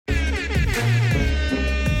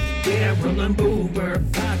Daryl and Boober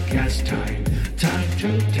podcast time. Time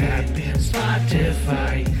to tap in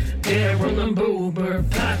Spotify. Daryl and Boober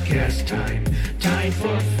podcast time. Time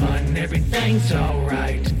for fun, everything's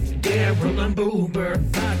alright. Daryl and Boober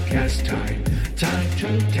podcast time. Time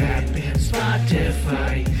to tap in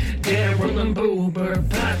Spotify. Daryl and Boober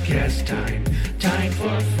podcast time. Time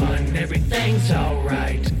for fun, everything's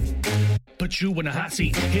alright. Put you in a hot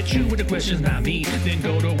seat, hit you with the questions, not me. Then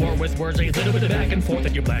go to war with words, a little bit of back and forth,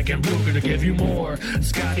 and you're black and blue, gonna give you more.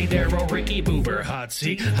 Scotty, Daryl, Ricky, Boober, hot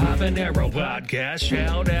seat, habanero podcast,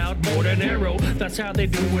 shout out more than arrow. That's how they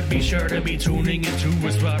do it. Be sure to be tuning into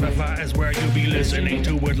it. Spotify is where you'll be listening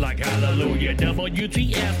to it like hallelujah.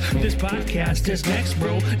 WTF, this podcast is next,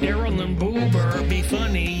 bro. Daryl and Boober be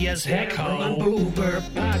funny as heck, ho. Daryl and Boober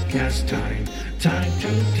podcast time. Time to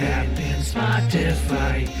tap in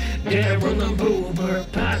Spotify. Daryl and Boober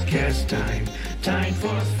podcast time. Time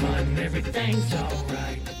for fun, everything's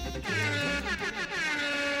alright.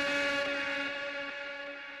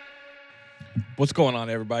 What's going on,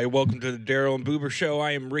 everybody? Welcome to the Daryl and Boober Show.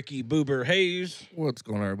 I am Ricky Boober Hayes. What's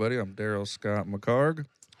going on, everybody? I'm Daryl Scott McCarg. I'm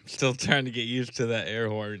still trying to get used to that air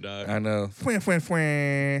horn, dog. I know.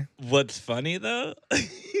 I What's funny, though?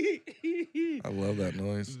 love that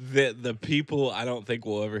noise. The people, I don't think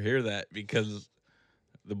will ever hear that because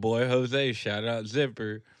the boy Jose, shout out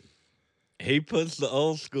Zipper, he puts the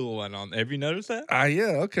old school one on. Have you noticed that?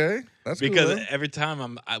 Yeah, okay. That's because cool, every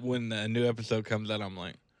time when a new episode comes out, I'm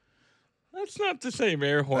like, that's not the same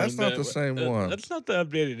air horn. That's not the same one. That's not the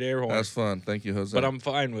updated air horn. That's fun. Thank you, Jose. But I'm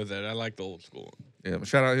fine with it. I like the old school one. Yeah,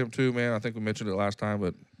 shout out him too, man. I think we mentioned it last time,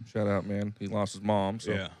 but shout out, man. He lost his mom,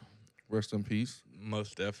 so Yeah, rest in peace.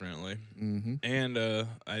 most definitely. Mm-hmm. And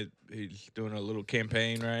he's doing a little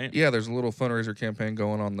campaign, right? Yeah, there's a little fundraiser campaign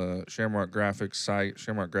going on the Shamrock Graphics site,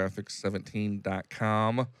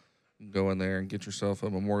 shamrockgraphics17.com. You can go in there and get yourself a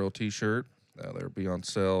memorial T-shirt. They'll be on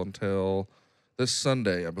sale until this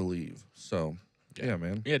Sunday, I believe. So, yeah,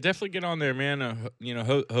 man. Yeah, definitely get on there, man.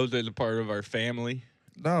 Jose's a part of our family.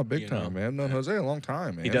 No, big You time, know. man. Known Jose a long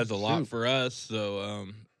time, man. He does a lot Shoot. for us. So,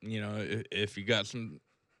 if you got some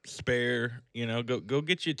spare, go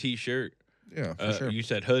get you a T-shirt. Yeah, for sure. You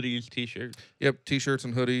said hoodies, T-shirts. Yep, T-shirts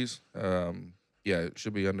and hoodies. Yeah, it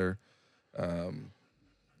should be under the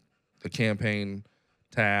campaign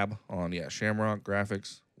tab on,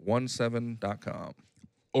 shamrockgraphics17.com.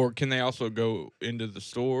 Or can they also go into the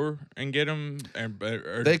store and get them?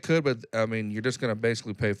 They could, but, I mean, you're just going to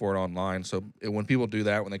basically pay for it online. So when people do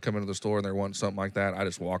that, when they come into the store and they want something like that, I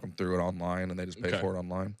just walk them through it online, and they just pay for it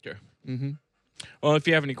online. Okay. Mm-hmm. Well, if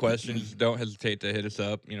you have any questions, don't hesitate to hit us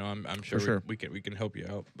up. I'm sure, For sure. we can help you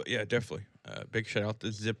out. But yeah, definitely. Big shout out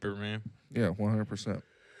to Zipper, man. Yeah, 100%.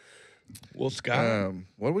 Well, Scott,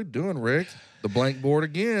 What are we doing, Rick? The blank board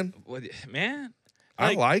again. man,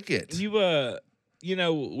 I like it.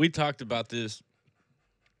 we talked about this,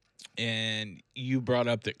 and you brought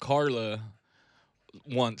up that Carla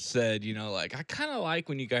once said, I kind of like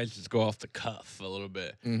when you guys just go off the cuff a little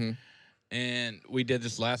bit. Mm-hmm. And we did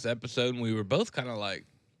this last episode, and we were both kind of like,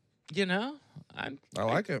 I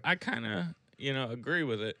like it. I kind of, agree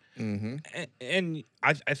with it. Mm-hmm. And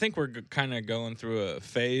I think we're kind of going through a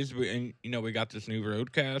phase. We got this new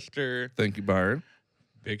Roadcaster. Thank you, Byron.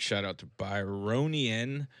 Big shout out to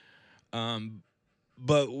Byronian.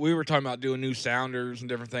 But we were talking about doing new sounders and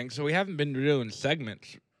different things. So we haven't been doing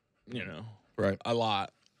segments, Right. a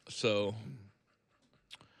lot. So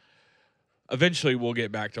eventually we'll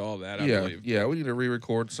get back to all that, I believe. Yeah, we need to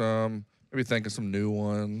re-record some, maybe think of some new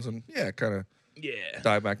ones, and kind of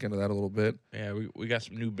dive back into that a little bit. Yeah, we got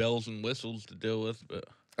some new bells and whistles to deal with. But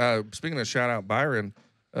Speaking of shout out, Byron,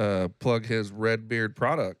 plug his Red Beard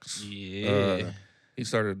products. yeah.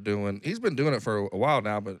 He's been doing it for a while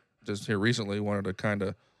now, but just here recently wanted to kind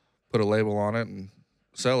of put a label on it and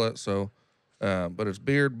sell it. So, but it's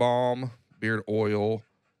beard balm, beard oil,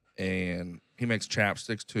 and he makes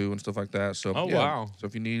chapsticks too and stuff like that. So, wow. So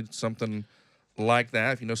if you need something like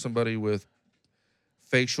that, if you know somebody with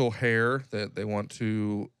facial hair that they want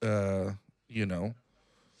to,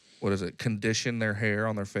 condition their hair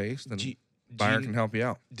on their face, then Byron can help you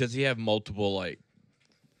out. Does he have multiple,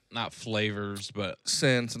 not flavors, but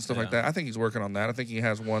Scents and stuff like that? I think he's working on that. I think he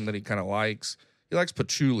has one that he kind of likes. He likes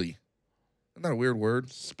patchouli. Isn't that a weird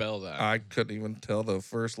word? spell that? I couldn't even tell the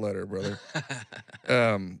first letter, brother.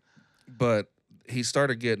 But he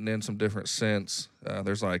started getting in some different scents.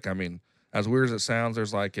 There's as weird as it sounds,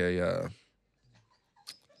 there's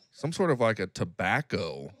some sort of a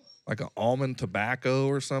tobacco, like an almond tobacco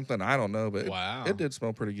or something. I don't know, but Wow. it did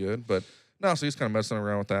smell pretty good. But no, so he's kind of messing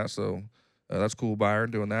around with that. So that's cool,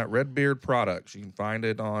 Byron, doing that. Red Beard Products. You can find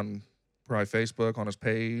it on probably Facebook on his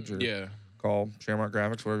page, or Yeah. call Shamrock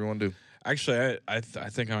Graphics, whatever you want to do. Actually, I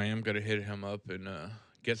think I am gonna hit him up and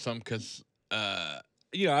get some because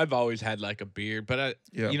you know I've always had like a beard, but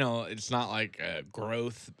Yeah. you know it's not like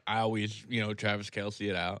growth. I always Travis Kelsey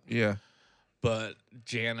it out, Yeah. but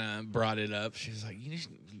Jana brought it up. She's like, you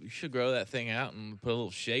should grow that thing out and put a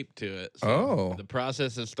little shape to it. So Oh. the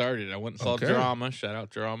process has started. I went and saw Okay. Drama. Shout out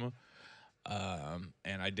Drama.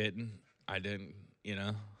 And I didn't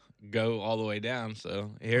go all the way down.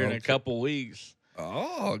 So here in Okay. a couple weeks.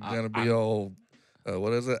 Oh, gonna be I'm- old.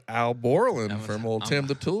 What is it? Al Borland I'm- from old I'm- Tim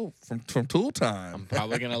the Tool from Tool Time. I'm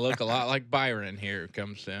probably gonna look a lot like Byron here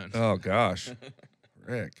come soon. Oh gosh,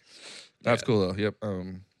 Rick, that's Yeah. cool though. Yep.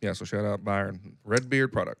 Yeah. So shout out Byron, Red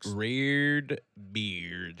Beard Products. Reared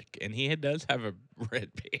beard, and he does have a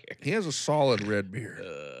red beard. He has a solid red beard.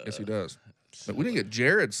 Yes, he does. But we didn't get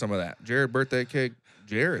Jared some of that. Jared birthday cake.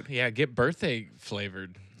 Jared. Yeah, get birthday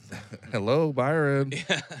flavored. Hello, Byron.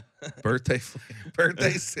 Yeah. Birthday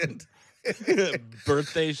scent.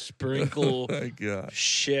 Birthday sprinkle Oh my gosh.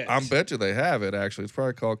 shit. I bet you they have it actually. It's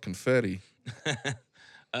probably called confetti.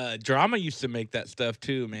 Drama used to make that stuff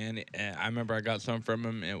too, man. I remember I got some from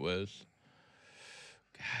him. It was,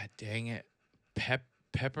 God dang it,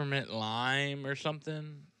 peppermint lime or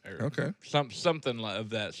something. Or Okay. something of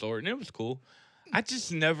that sort, and it was cool. I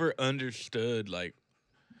just never understood like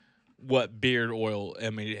what beard oil. I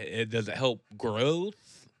mean, does it help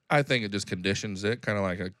growth? I think it just conditions it, kind of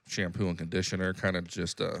like a shampoo and conditioner, kind of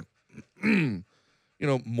just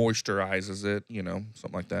moisturizes it,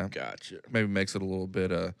 something like that. Gotcha. Maybe makes it a little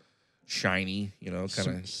bit shiny, kind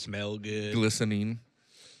of Smell good. glistening.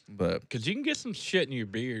 But Cause you can get some shit in your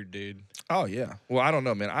beard, dude. oh yeah, well I don't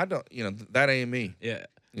know, man. I don't, that ain't me. Yeah,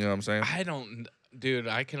 You know what I'm saying? I don't, dude.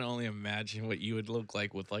 I can only imagine what you would look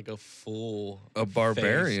like with like a full A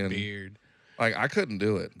barbarian. face beard. Like I couldn't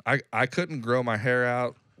do it. I couldn't grow my hair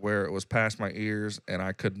out where it was past my ears, and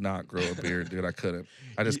I could not grow a beard, dude. I couldn't.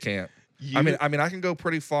 I just can't. I mean, I can go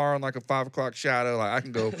pretty far on like a 5 o'clock shadow. Like I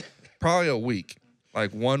can go probably a week.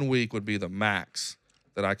 Like 1 week would be the max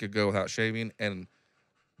that I could go without shaving, and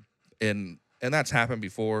that's happened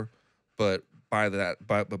before. But by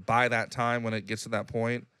that time, when it gets to that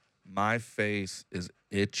point, my face is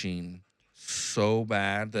itching so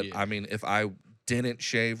bad that Yeah. I mean, if I didn't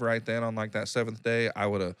shave right then on like that 7th day,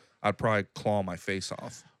 I'd probably claw my face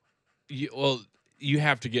off. You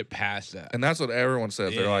have to get past that. And that's what everyone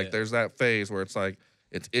says. They're like, Yeah. there's that phase where it's like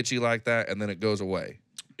it's itchy like that, and then it goes away,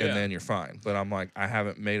 and Yeah. then you're fine. But I'm like, I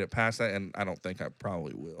haven't made it past that, and I don't think I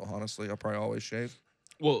probably will. Honestly, I'll probably always shave.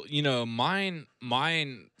 Well, mine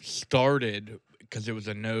started because it was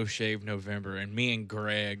a no shave November, and me and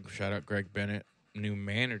Greg, shout out Greg Bennett, new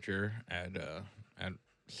manager at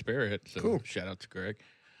Spirit. So Cool. shout out to Greg.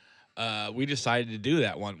 We decided to do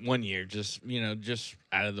that one year, just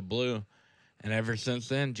out of the blue, and ever since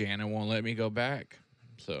then, Jana won't let me go back.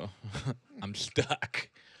 So I'm stuck.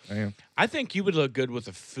 Man. I think you would look good with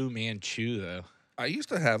a Fu Manchu though. I used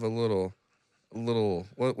to have a little.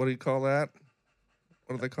 What do you call that?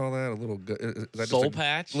 What do they call that? A little is that Soul just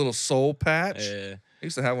patch. a little soul patch. Uh, I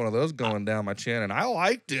used to have one of those going down my chin, and I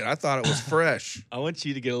liked it. I thought it was fresh. I want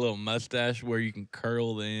you to get a little mustache where you can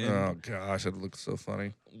curl the end. Oh gosh, it looks so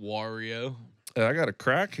funny. Wario. I got a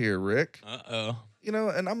crack here, Rick. Uh-oh.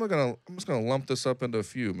 And I'm just gonna lump this up into a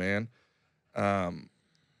few, man.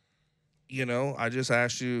 I just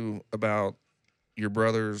asked you about your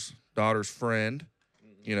brother's daughter's friend.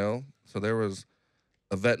 So there was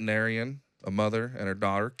a veterinarian, a mother, and her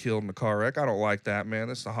daughter killed in a car wreck. I don't like that, man.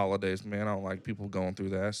 It's the holidays, man. I don't like people going through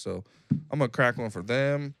that. So I'm gonna crack one for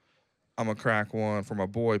them. I'm gonna crack one for my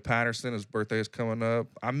boy Patterson. His birthday is coming up.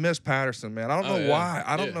 I miss Patterson, man. I don't Oh, know yeah. why.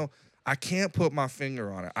 I don't Yeah. know. I can't put my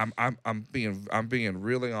finger on it. I'm being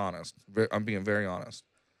really honest. I'm being very honest.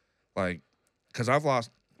 Like, cause I've lost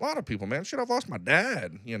a lot of people, man. Shit, I've lost my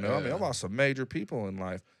dad. I mean, Yeah. I've lost some major people in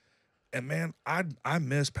life. And man, I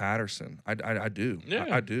miss Patterson. I do. Yeah.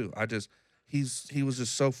 I do. He was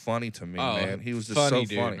just so funny to me, Oh, man. He was just funny so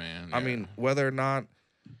dude, funny. man. I Yeah. mean, whether or not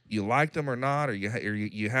you liked him or not, or you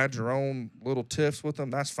had your own little tiffs with him,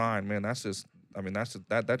 that's fine, man. That's just, I mean,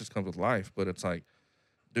 that just comes with life. But it's like,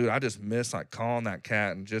 dude, I just miss like calling that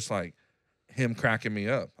cat and just like him cracking me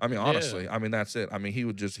up. I mean, honestly, I mean, that's it. I mean, he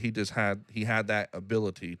had that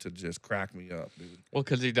ability to just crack me up, dude. Well,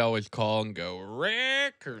 because he'd always call and go,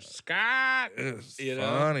 Rick or Scott. It's You know?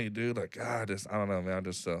 funny, dude. Like, God, I don't know, man. I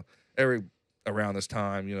just every around this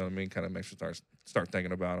time, you know what I mean, kind of makes you start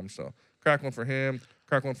thinking about him. So crack one for him,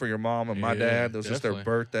 crack one for your mom and my Yeah, dad. It was just their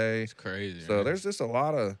definitely. birthday. It's crazy. So man. there's just a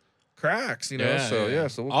lot of cracks, So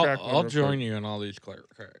so we'll I'll, crack one. I'll real join quick. you in all these cracks.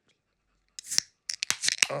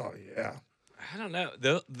 Oh yeah. I don't know.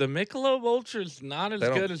 The Michelob Ultra's not as They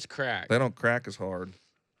don't- good as crack. They don't crack as hard.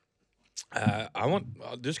 I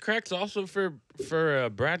want this crack's also for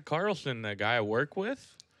Brad Carlson, the guy I work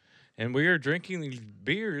with, and we are drinking these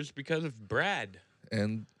beers because of Brad.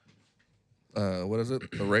 And what is it?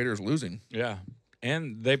 The Raiders losing. Yeah,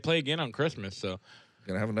 and they play again on Christmas, so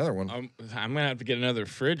Gonna have another one. I'm gonna have to get another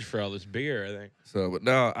fridge for all this beer. I think. So, but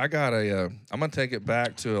no, I got a. I'm gonna take it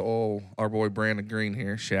back to our boy Brandon Green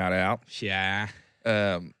here. Shout out. Yeah.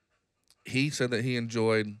 He said that he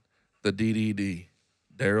enjoyed the DDD,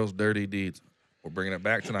 Daryl's Dirty Deeds. We're bringing it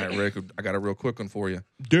back tonight, Rick. I got a real quick one for you.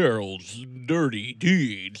 Daryl's Dirty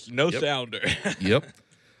Deeds. No Yep. sounder. Yep.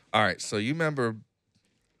 All right. So you remember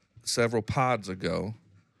several pods ago,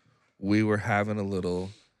 we were having a little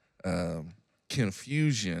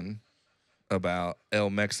confusion about El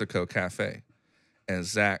Mexico Cafe, and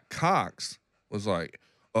Zach Cox was like,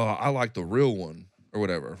 "Oh, I like the real one," or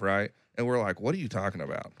whatever, right? And we're like, "What are you talking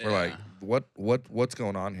about?" We're like, "What's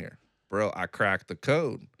going on here, bro?" I cracked the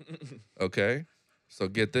code. Okay, so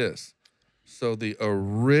get this. So the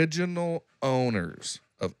original owners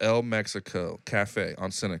of El Mexico Cafe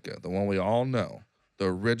on Seneca, the one we all know, the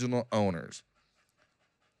original owners,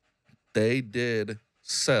 they did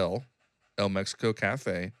sell El Mexico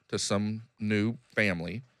Cafe to some new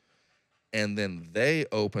family, and then they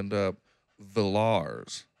opened up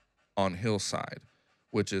Villars on Hillside,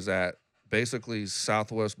 which is at basically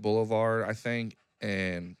Southwest Boulevard, I think,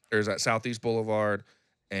 and there's at Southeast Boulevard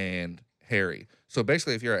and Harry. So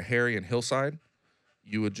basically, if you're at Harry and Hillside,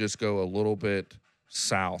 you would just go a little bit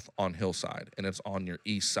south on Hillside, and it's on your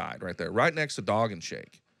east side right there, right next to Dog and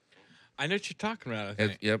Shake. I know what you're talking about. I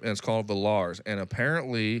think. Yep, and it's called Villars. And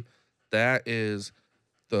apparently, that is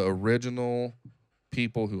the original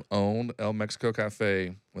people who owned El Mexico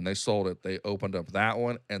Cafe. When they sold it, they opened up that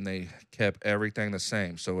one, and they kept everything the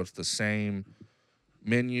same. So it's the same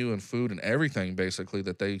menu and food and everything, basically,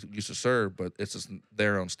 that they used to serve, but it's just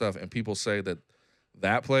their own stuff. And people say that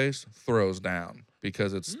that place throws down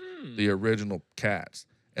because it's the original Cats.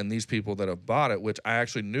 And these people that have bought it, which I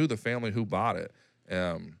actually knew the family who bought it,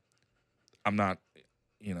 I'm not,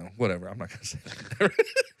 whatever. I'm not gonna say that.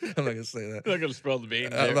 I'm not gonna say that. I'm not gonna spill the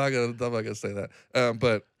beans. I'm not gonna say that.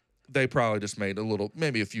 But they probably just made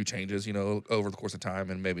maybe a few changes, over the course of time,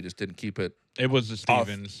 and maybe just didn't keep it. It was the Off,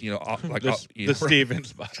 Stevens. the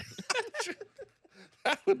Stevens body.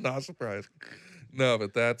 That would not surprise me. No,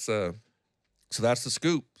 but that's so that's the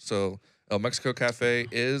scoop. So El Mexico Cafe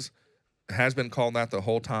has been called that the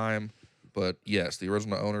whole time, but yes, the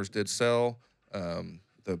original owners did sell.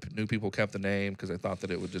 The new people kept the name because they thought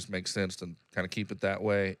that it would just make sense to kind of keep it that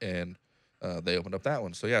way, and they opened up that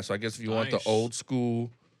one. So yeah, so I guess if you want the Nice. old school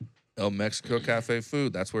El Mexico Cafe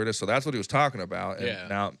food, that's where it is. So that's what he was talking about, and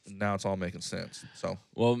Yeah. now it's all making sense. So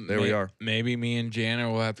Well, there we are. Maybe me and Jana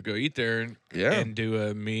will have to go eat there and do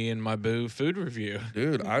a me and my boo food review.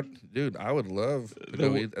 Dude, I would love to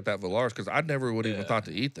go eat at that Villars because I never would even thought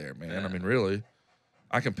to eat there, man. Yeah. I mean, really,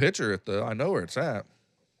 I can picture it though. I know where it's at,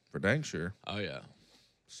 for dang sure. Oh yeah,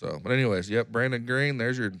 So, but anyways, yep, Brandon Green.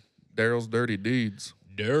 There's your Daryl's Dirty Deeds.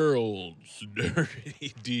 Daryl's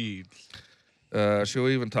Dirty Deeds. Should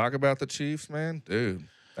we even talk about the Chiefs, man? Dude,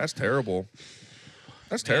 that's terrible.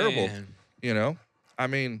 That's terrible. Man. I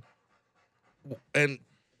mean, and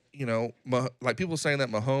like people saying that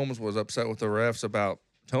Mahomes was upset with the refs about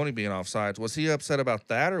Tony being offsides. Was he upset about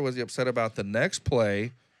that, or was he upset about the next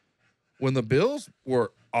play when the Bills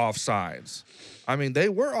were offsides? I mean, they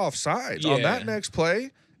were offsides on that Yeah. next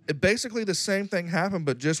play. Basically, the same thing happened,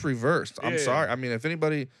 but just reversed. I'm Yeah. sorry. I mean, if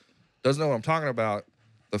anybody doesn't know what I'm talking about,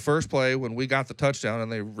 the first play when we got the touchdown and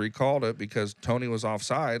they recalled it because Tony was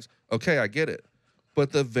offsides, okay, I get it.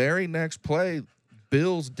 But the very next play,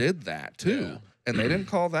 Bills did that too, Yeah. and they didn't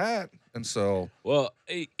call that. And so, Well,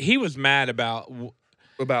 he was mad about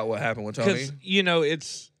what happened with Tony?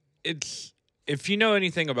 because it's if you know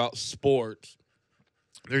anything about sports,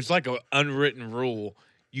 there's like an unwritten rule.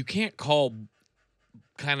 You can't call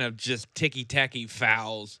kind of just ticky-tacky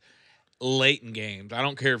fouls late in games. I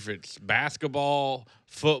don't care if it's basketball,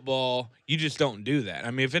 football. You just don't do that.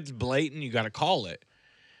 I mean, if it's blatant, you got to call it.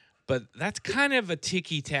 But that's kind of a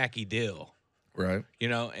ticky-tacky deal. Right.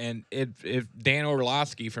 And if Dan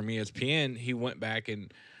Orlovsky from ESPN, he went back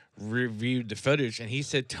and reviewed the footage, and he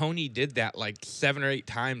said Tony did that like 7 or 8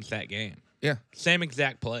 times that game. Yeah. Same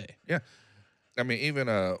exact play. Yeah. I mean, even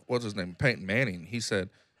what's his name, Peyton Manning. He said,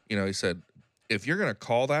 if you're gonna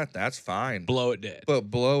call that, that's fine, Blow it dead. but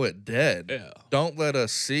blow it dead. Yeah. Don't let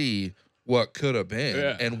us see what could have been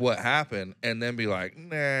Yeah. and what happened, and then be like,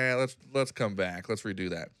 nah, let's come back, let's redo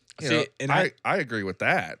that. You See, know, and I agree with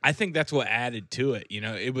that. I think that's what added to it. You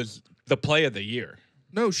know, it was the play of the year.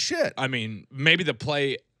 No shit. I mean, maybe the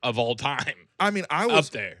play of all time. I mean, I was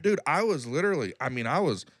Up there. dude. I was literally. I mean, I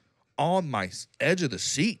was on my edge of the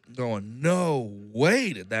seat, going, "No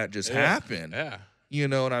way did that just happen?" Yeah. You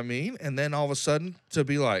know what I mean? And then all of a sudden, to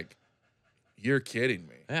be like, "You're kidding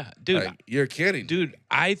me." Yeah. Dude, Like, you're kidding. dude,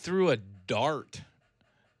 I threw a dart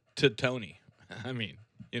to Tony. I mean,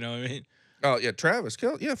 you know what I mean? Oh yeah, Travis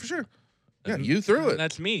killed. Yeah, for sure. Yeah, you threw it.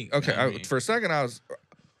 That's me. Okay, I mean, for a second I was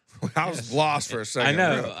lost for a second.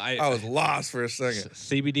 know, bro. I- I was lost for a second.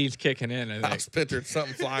 CBD's kicking in. I I think. was pictured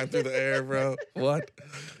something flying through the air, bro. What? But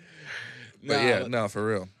No, yeah, no, for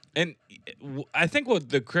real. And I think what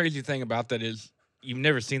the crazy thing about that is you've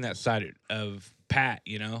never seen that side of Pat,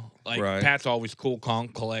 you know? Like, Right. Pat's always cool, calm,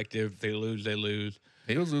 collective. They lose, they lose.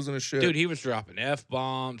 He was losing his shit. Dude, he was dropping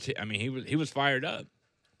F-bombs. I mean, he was fired up.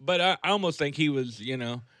 But I almost think he was, you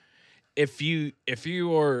know, if you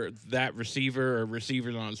were that receiver or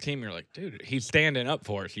receivers on his team, you're like, dude, he's standing up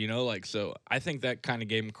for us, you know? Like, so I think that kind of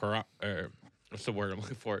gave him, what's the word I'm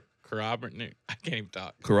looking for? Corroborate? I can't even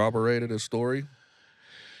talk. Corroborated his story.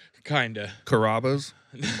 Kind of. Carrabba's,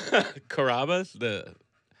 Carrabba's? The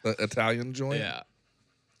Italian joint. Yeah.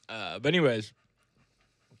 But anyways,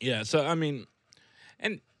 yeah. So I mean,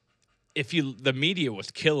 and if the media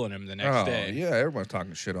was killing him the next Oh day, yeah, everyone's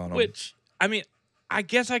talking shit on him. which I mean, I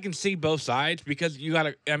guess I can see both sides because you got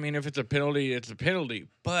to. I mean, if it's a penalty, it's a penalty.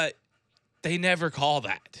 But they never call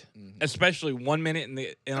that, especially 1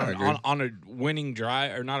 minute I agree. on a winning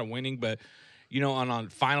drive, or not a winning, but you know, on a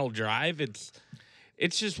final drive.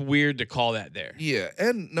 It's just weird to call that there. Yeah,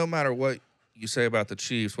 and no matter what you say about the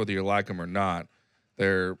Chiefs, whether you like them or not,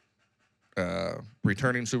 they're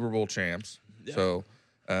returning Super Bowl champs. Yeah. So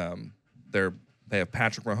they have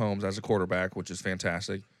Patrick Mahomes as a quarterback, which is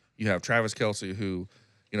fantastic. You have Travis Kelce, who,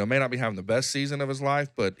 you know, may not be having the best season of his life,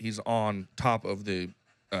 but he's on top of the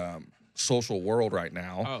social world right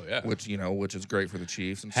now. Oh, yeah. which is great for the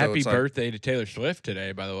Chiefs. And so Happy it's like, birthday to Taylor Swift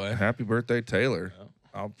today, by the way. happy birthday, Taylor.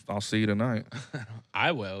 I'll see you tonight.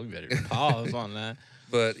 I will. You better pause on that.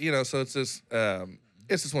 But you know, so it's just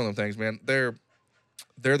one of them things, man. They're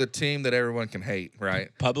the team that everyone can hate, right?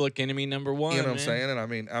 Public enemy number one. You know what I'm man. saying?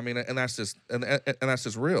 And I mean, and that's just and that's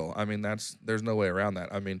just real. I mean, there's no way around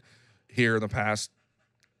that. I mean, here in the past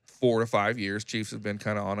 4 to 5 years, Chiefs have been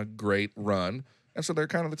kind of on a great run, and so they're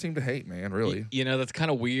kind of the team to hate, man. Really, You know, that's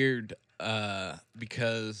kind of weird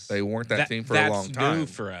because they weren't that team for a long That's time. new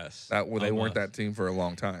for us. They weren't almost. that team for a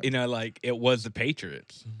long time, You know, like it was the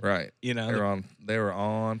Patriots. right? You know, They were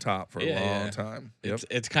on top for a long Yeah. time. Yep.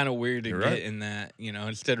 it's kind of weird to You're get right. in that. You know,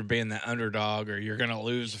 instead of being that underdog or you're gonna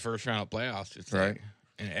lose the first round of playoffs, it's Right. like,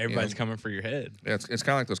 and everybody's Yeah. coming for your head. Yeah, it's kind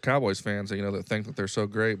of like those Cowboys fans that, you know, that think that they're so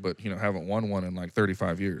great, but, you know, haven't won one in like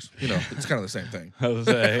 35 years. You know, it's kind of the same thing.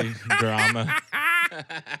 Jose drama.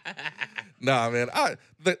 Nah, man,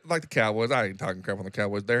 like the Cowboys. I ain't talking crap on the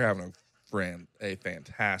Cowboys. They're having a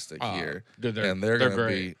fantastic Oh, year, dude, and they're gonna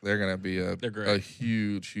great. be They're a great.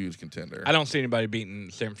 huge contender. I don't see anybody beating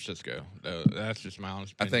San Francisco. Though. That's just my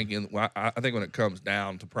honest I opinion. think I think when it comes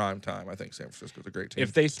down to prime time, I think San Francisco's a great team.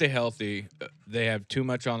 If they stay healthy, they have too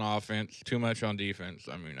much on offense, too much on defense.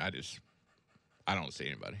 I mean, I don't see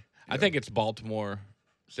anybody. I Yeah. think it's Baltimore,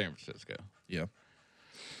 San Francisco. yeah,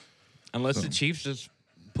 Unless So, the Chiefs just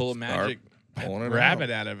pull a magic pulling it rabbit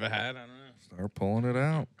out of a hat. I don't know. start pulling it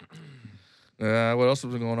out. What else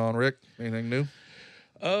has been going on, Rick? Anything new?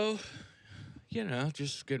 Oh, you know,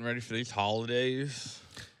 just getting ready for these holidays.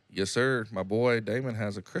 Yes, sir. My boy Damon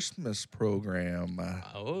has a Christmas program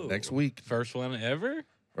Oh, next week. First one ever?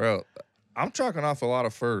 Bro, I'm chalking off a lot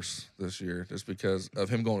of firsts this year just because of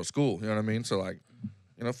him going to school. You know what I mean? So, like,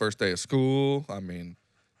 you know, first day of school. I mean,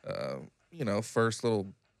 you know, first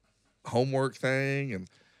little homework thing. And,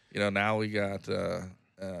 you know, now we got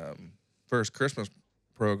first Christmas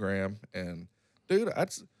program. And, dude,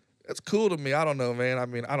 that's cool to me. I don't know, man. I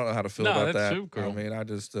mean, I don't know how to feel No, about that's that. super cool. I mean, I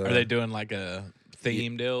just. Are they doing like a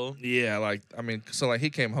theme deal? Yeah, like, I mean, so, like, he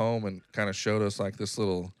came home and kind of showed us, like, this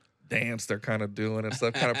little dance they're kind of doing and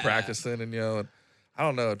stuff, kind of practicing. And, you know, and I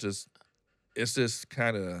don't know, it's just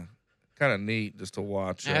kind of neat just to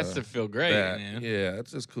watch. It has to feel great, that. man. Yeah,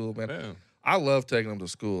 it's just cool, man. Yeah. I love taking them to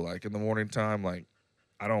school. Like, in the morning time, like,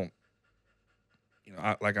 I don't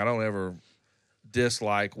ever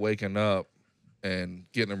dislike waking up and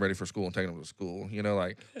getting them ready for school and taking them to school. You know,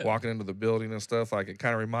 like walking into the building and stuff. Like, it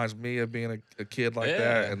kind of reminds me of being a kid like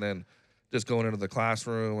that. Yeah. And then just going into the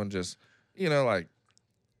classroom and just, you know, like,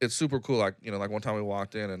 it's super cool. Like, you know, like one time we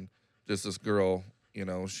walked in and just this girl you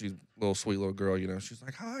know, she's a little sweet little girl, you know, she's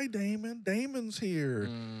like, "Hi, Damon. Damon's here."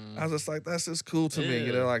 I was just like, that's just cool to me,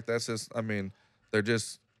 you know, Yeah. like that's just, I mean, they're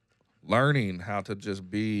just learning how to just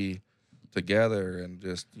be together and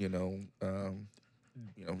just,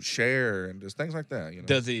 share and just things like that, you know.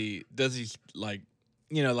 Does he like,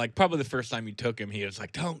 like probably the first time you took him, he was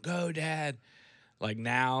like, "Don't go, Dad." Like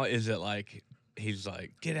now, is it like he's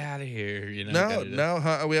like, "Get out of here," No,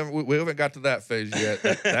 no, we haven't got to that phase yet.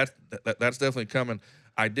 That's definitely coming.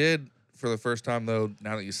 I did for the first time though.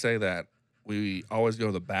 Now that you say that, we always go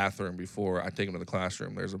to the bathroom before I take him to the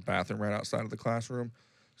classroom. There's a bathroom right outside of the classroom,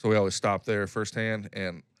 so we always stop there firsthand.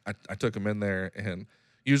 And I took him in there, and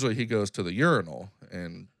usually he goes to the urinal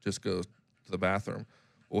and just goes to the bathroom.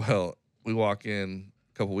 Well, we walk in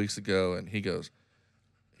a couple weeks ago, and he goes,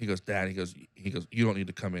 "Dad," he goes, "You don't need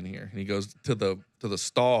to come in here." And he goes to the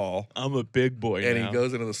stall, I'm a big boy and now. he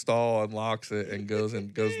goes into the stall, unlocks it, and goes to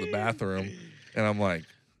the bathroom. And I'm like,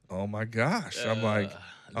 "Oh my gosh!" I'm like,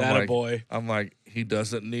 that a boy. I'm like, he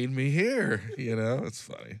doesn't need me here. You know, it's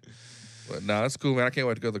funny. But no, that's cool, man. I can't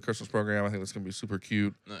wait to go to the Christmas program. I think that's gonna be super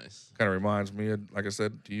cute. Nice. Kind of reminds me, like I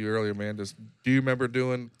said to you earlier, man. Do you remember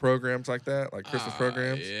doing programs like that, like Christmas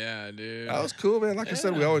programs? Yeah, dude. That was cool, man. Like I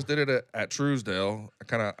said, we Yeah. always did it at Truesdale.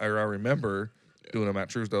 I remember doing them at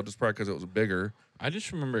Truesdale just probably because it was bigger. I just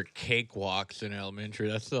remember cakewalks in elementary.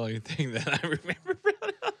 That's the only thing that I remember.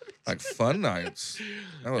 Like fun nights.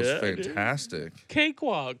 That was Yeah, dude. fantastic.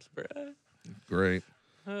 Cakewalks, bro. Great.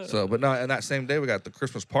 So, but no, and that same day we got the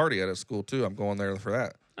Christmas party at a school too. I'm going there for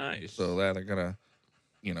that. Nice. So that they're gonna,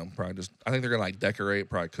 probably just, I think they're gonna like decorate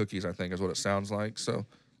probably cookies, I think is what it sounds like. So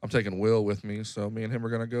I'm taking Will with me. So me and him are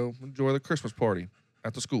gonna go enjoy the Christmas party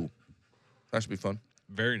at the school. That should be fun.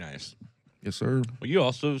 Very nice. Yes, sir. Well, you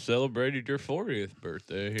also celebrated your 40th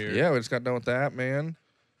birthday here. Yeah, we just got done with that, man.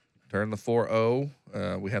 Turned the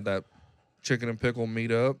 4-0. We had that chicken and pickle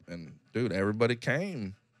meetup, and dude, everybody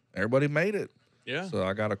came. Everybody made it. Yeah. So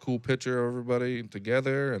I got a cool picture of everybody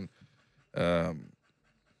together, and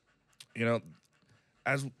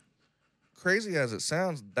as crazy as it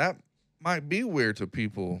sounds, that might be weird to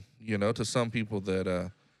people. To some people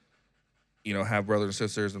that have brothers and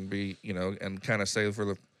sisters and be and kind of say for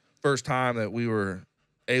the first time that we were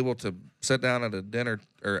able to sit down at a dinner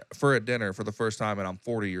or for a dinner for the first time, and I'm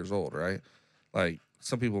 40 years old, right? Like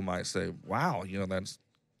some people might say, "Wow,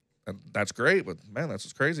 that's great," but man, that's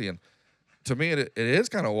just crazy. And to me, it is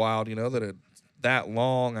kind of wild, that it that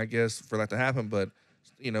long, I guess, for that to happen. But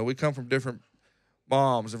we come from different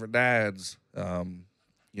moms, different dads, and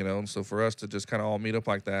so for us to just kind of all meet up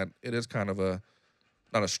like that, it is kind of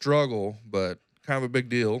not a struggle, but kind of a big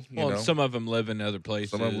deal. Well, and some of them live in other places.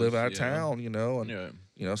 Some of them live out of town, and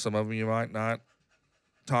Yeah. some of them you might not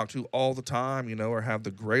talk to all the time, or have the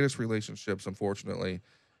greatest relationships, unfortunately.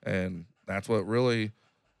 And that's what really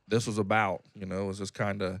this was about, was just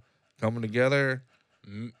kind of coming together,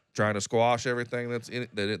 Mm. trying to squash everything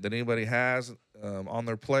that anybody has on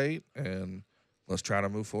their plate, and let's try to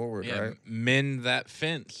move forward, Yeah, right? mend that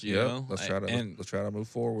fence, you know. Let's try to move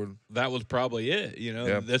forward. That was probably it,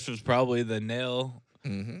 Yep. This was probably the nail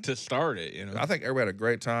Mm-hmm. to start it, I think everybody had a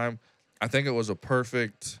great time. I think it was a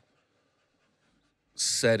perfect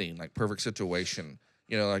setting, like perfect situation.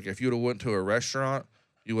 Like if you'd have went to a restaurant,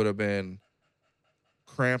 you would have been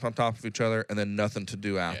cramped on top of each other and then nothing to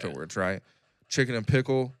do afterwards, right? Chicken and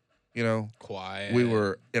pickle, Quiet. we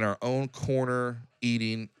were in our own corner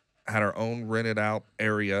eating, had our own rented out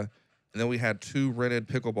area, and then we had 2 rented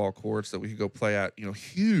pickleball courts that we could go play at,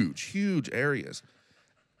 huge areas,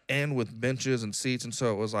 and with benches and seats. And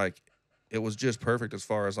so it was just perfect as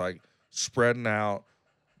far as like spreading out,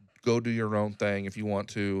 go do your own thing if you want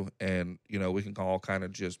to, and we can all kind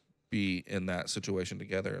of just be in that situation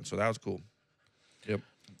together. And so that was cool. Yep.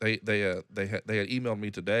 They had emailed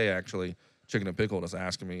me today, actually, Chicken and Pickle, just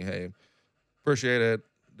asking me, "Hey, appreciate it.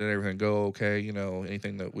 Did everything go okay?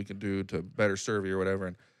 Anything that we can do to better serve you or whatever?"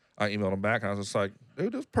 And I emailed them back, and I was just like,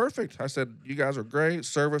 "Dude, it was perfect." I said, "You guys are great.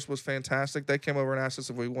 Service was fantastic. They came over and asked us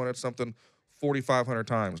if we wanted something 4,500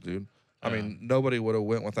 times, dude. I mean, nobody would have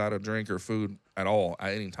went without a drink or food at all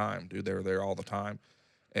at any time, dude. They were there all the time."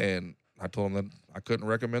 And I told them that I couldn't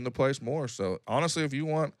recommend the place more. So honestly, if you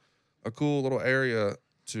want a cool little area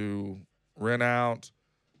to rent out,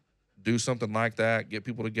 do something like that, get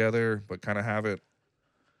people together, but kind of have it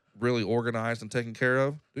really organized and taken care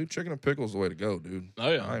of, dude, Chicken and Pickle is the way to go, dude.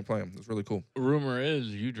 Oh, yeah. I ain't playing. It's really cool. Rumor is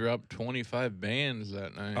you dropped 25 bands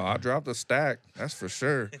that night. Oh, I dropped a stack. That's for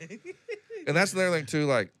sure. And that's another thing too.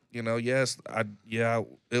 Like yes,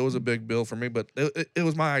 it was a big bill for me, but it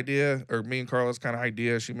was my idea, or me and Carla's kind of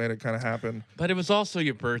idea. She made it kind of happen, But it was also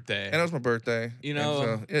your birthday. and it was my birthday. You And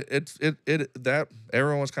know- so that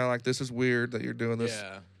everyone was kind of like, "This is weird that you're doing this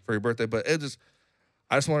Yeah. for your birthday," but I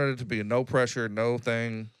just wanted it to be no pressure, no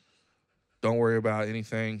thing. Don't worry about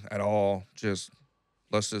anything at all.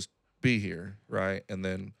 Let's just be here, right? And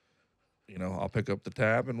then, I'll pick up the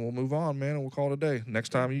tab and we'll move on, man, and we'll call it a day. Next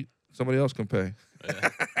time somebody else can pay. Yeah.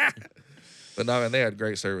 But no, man, they had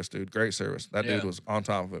great service, dude. Great service. That dude Yeah. was on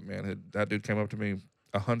top of it, man. That dude came up to me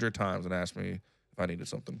 100 times and asked me if I needed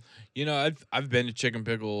something. I've been to Chicken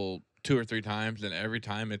Pickle 2 or 3 times, and every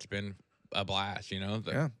time it's been a blast.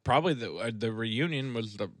 Yeah. Probably the reunion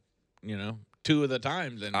was 2 of the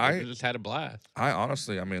times, and I we just had a blast. I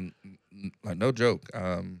honestly, like, no joke.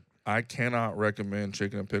 I cannot recommend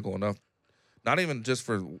Chicken and Pickle enough. Not even just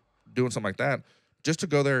for doing something like that, just to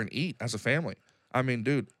go there and eat as a family. I mean,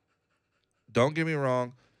 dude, don't get me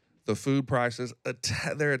wrong. The food prices,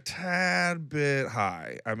 they're a tad bit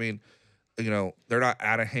high. I mean, they're not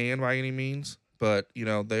out of hand by any means, but,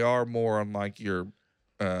 they are more on like your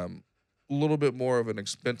little bit more of an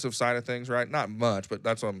expensive side of things, right? Not much, but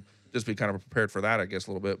that's what I'm just be kind of prepared for that, I guess,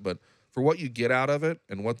 a little bit. But for what you get out of it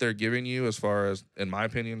and what they're giving you as far as, in my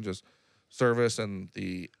opinion, just service and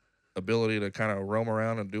the ability to kind of roam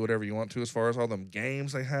around and do whatever you want to as far as all them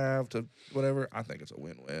games they have to whatever, I think it's a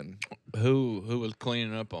win-win. Who was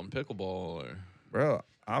cleaning up on pickleball? Or Bro,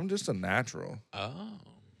 I'm just a natural. oh,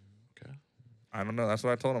 okay. I don't know. That's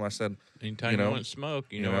what I told him. I said, Anytime you want smoke,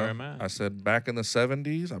 you know where I'm at. I said back in the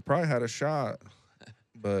 70s, I probably had a shot.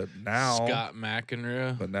 But now Scott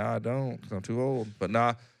McEnroe. But now I don't because I'm too old. But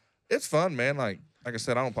nah, it's fun, man. Like I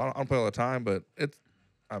said, I don't play all the time, but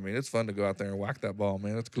it's fun to go out there and whack that ball,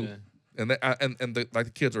 man. It's cool. Yeah. And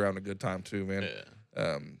the kids are having a good time too, man.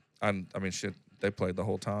 Yeah. Shit, they played the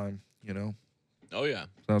whole time, Oh yeah,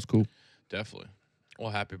 So that's cool. definitely. Well,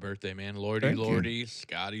 happy birthday, man. Lordy, Thank you. Lordy,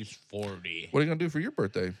 Scotty's 40. What are you gonna do for your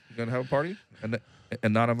birthday? You gonna have a party and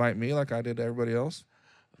not invite me like I did to everybody else?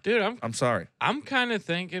 Dude, I'm sorry. I'm kind of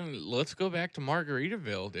thinking, let's go back to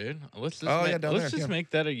Margaritaville, dude. Let's just Oh, make, yeah, down let's there, just yeah. make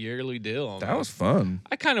that a yearly deal. That was fun,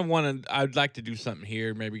 I kind of I'd like to do something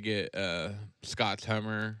here. Maybe get Scott's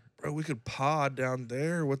Hummer. bro. We could pod down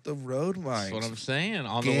there with the road mics. That's what I'm saying.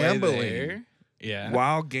 On Gambling. the way there. Yeah.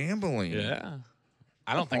 While gambling. Yeah.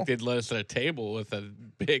 I don't think they'd let us at a table with a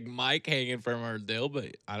big mic hanging from our deal,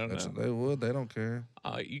 but I don't know. They would. They don't care.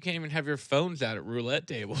 You can't even have your phones out at roulette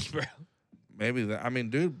tables, bro. Maybe that. I mean,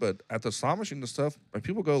 dude, but at the slot machine and stuff, like,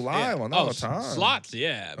 people go live on that all the time. Slots,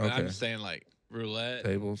 yeah. But I'm Okay. just saying, like, roulette.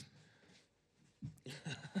 Tables.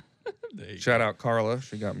 There you Shout out Carla.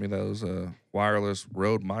 She got me those wireless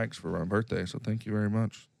Rode mics for my birthday. So thank you very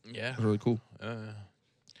much. go. Yeah. It was really cool.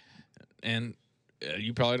 And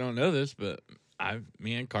you probably don't know this, but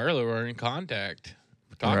me and Carla were in contact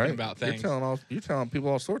talking Right? about things. You're telling people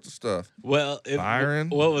all sorts of stuff. Well, Byron,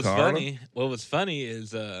 what was Carla? funny? What was funny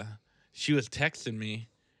is she was texting me,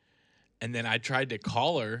 and then I tried to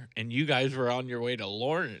call her, and you guys were on your way to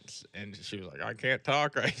Lawrence, and she was like, "I can't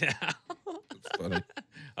talk right now." It's funny.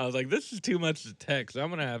 I was like, "This is too much to text. I'm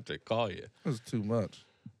gonna have to call you." That's too much.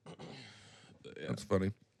 Yeah. That's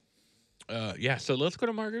funny. Yeah. So let's go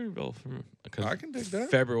to Margaritaville because I can dig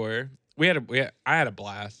that. February. I had a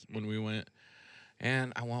blast when we went,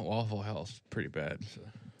 and I want Waffle House pretty bad. So.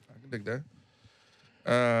 I can dig that.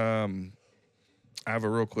 I have a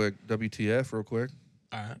real quick WTF, real quick.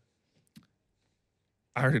 All right.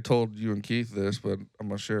 I already told you and Keith this, but I'm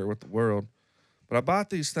gonna share it with the world. But I bought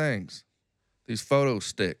these things, these photo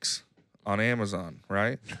sticks on Amazon,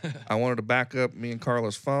 right? I wanted to back up me and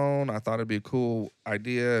Carla's phone. I thought it'd be a cool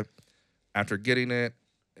idea. After getting it,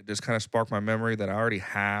 it just kind of sparked my memory that I already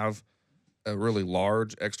have a really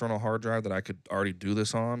large external hard drive that I could already do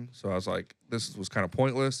this on. So I was like, this was kind of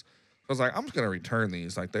pointless. I was like, I'm just going to return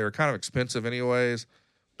these. Like, they were kind of expensive anyways.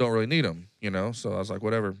 Don't really need them, So I was like,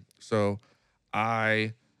 whatever. So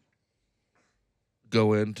I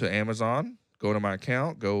go into Amazon, go to my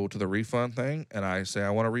account, go to the refund thing, and I say, I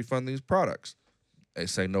want to refund these products. They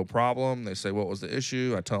say, no problem. They say, what was the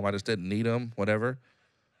issue? I tell them I just didn't need them, whatever.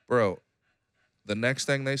 Bro, the next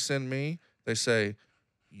thing they send me, they say,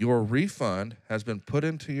 your refund has been put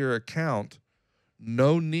into your account.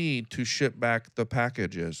 No need to ship back the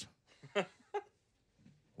packages.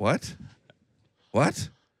 What? What?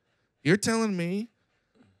 You're telling me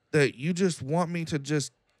that you just want me to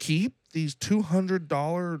just keep these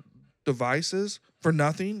 $200 devices for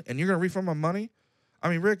nothing and you're going to refund my money? I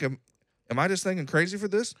mean, Rick, am Am I just thinking crazy for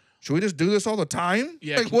this? Should we just do this all the time?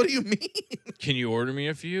 Yeah, Like, what do you mean? Can you order me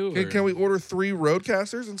a few? Can we order 3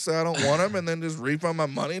 Roadcasters and say I don't want them and then just refund my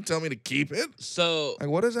money and tell me to keep it? So, Like,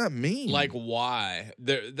 what does that mean? like, why?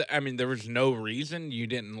 I mean, there was no reason you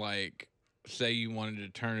didn't like say you wanted to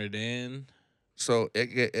turn it in. So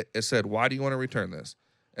it said, why do you want to return this?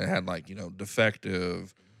 And it had like,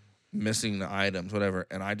 defective, missing the items, whatever.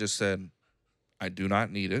 And I just said, I do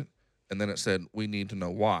not need it. And then it said, we need to know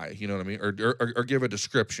why. You know what I mean? Or give a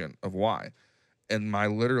description of why. And my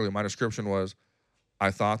description was,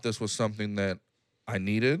 I thought this was something that I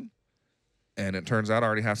needed. And it turns out I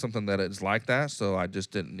already have something that is like that. So I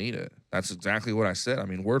just didn't need it. That's exactly what I said. I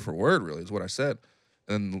mean, word for word, really, is what I said.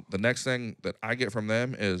 And the next thing that I get from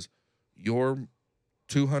them is, your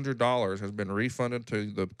 $200 has been refunded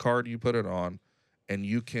to the card you put it on, and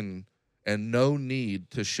no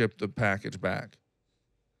need to ship the package back.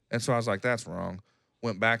 And so I was like, that's wrong.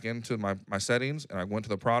 Went back into my settings, and I went to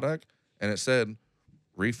the product, and it said,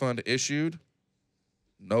 refund issued,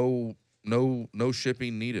 no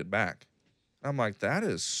shipping needed back. I'm like, that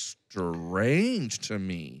is strange to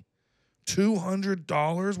me.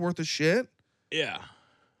 $200 worth of shit? Yeah.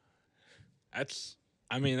 That's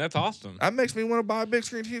awesome. That makes me want to buy a big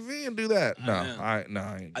screen TV and do that. I ain't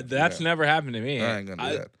gonna do That's that. never happened to me. I ain't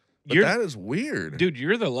gonna do that. But that is weird. Dude,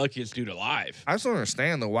 you're the luckiest dude alive. I just don't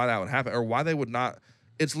understand though why that would happen or why they would not.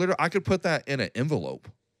 It's literally, I could put that in an envelope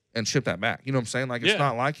and ship that back. You know what I'm saying? Like, it's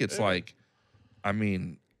not like it's like, I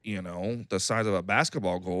mean, the size of a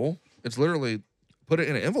basketball goal. It's literally put it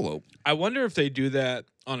in an envelope. I wonder if they do that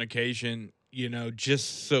on occasion,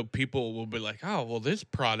 just so people will be like, oh, well, this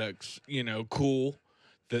product's, cool.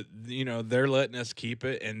 That they're letting us keep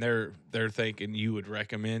it, and they're thinking you would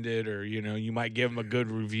recommend it, or you might give them a good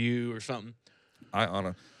review or something.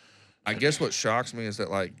 I guess what shocks me is that,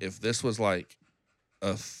 like, if this was like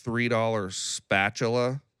a $3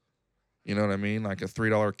 spatula, you know what I mean, like a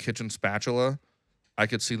 $3 kitchen spatula, I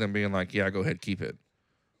could see them being like, yeah, go ahead, keep it.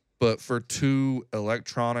 But for 2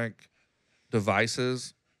 electronic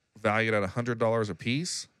devices valued at $100 a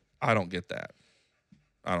piece, I don't get that.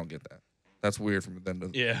 That's weird for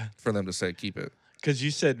them to say keep it. Because you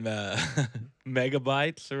said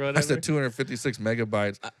megabytes or whatever. I said 256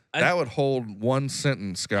 megabytes. That would hold 1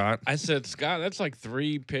 sentence, Scott. I said, Scott, that's like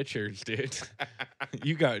 3 pictures, dude.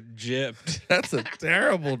 You got gypped. That's a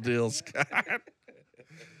terrible deal, Scott.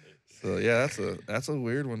 So yeah, that's a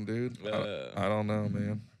weird one, dude. I don't know,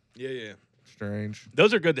 man. Yeah. Strange.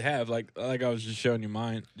 Those are good to have. Like I was just showing you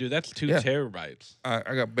mine, dude. That's 2 terabytes.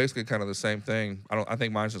 I got basically kind of the same thing. I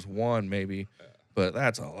think mine's just 1 maybe, but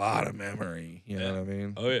that's a lot of memory. You know what I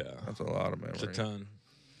mean? Oh yeah, that's a lot of memory. It's a ton.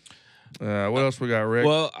 What else we got, Rick?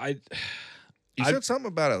 Well, you said something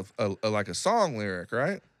about a song lyric,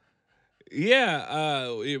 right?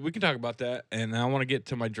 Yeah, we can talk about that, and I want to get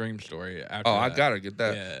to my dream story after. I gotta get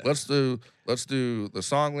that. Yeah. Let's do the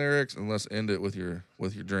song lyrics, and let's end it with your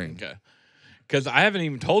dream. Okay. Because I haven't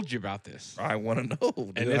even told you about this. I want to know,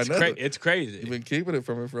 dude. And it's crazy. You've been keeping it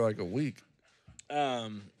from me for like a week. I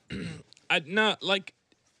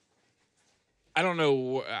don't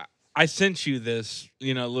know. I sent you this,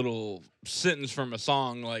 little sentence from a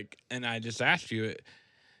song, and I just asked you it.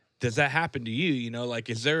 Does that happen to you?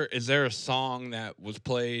 Is there a song that was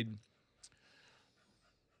played,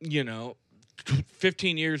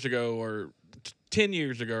 15 years ago or 10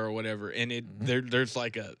 years ago or whatever, and there's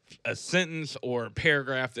like a sentence or a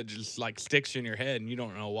paragraph that just like sticks in your head and you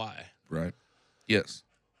don't know why? Right. Yes.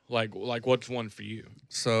 Like what's one for you?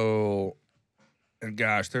 So, and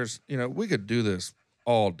gosh, there's, we could do this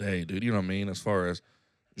all day, dude. You know what I mean? As far as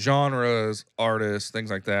genres, artists,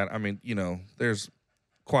 things like that. I mean, there's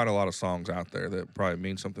quite a lot of songs out there that probably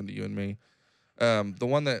mean something to you and me. The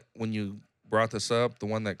one that, when you brought this up, the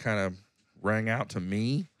one that kind of rang out to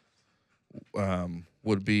me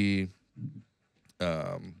would be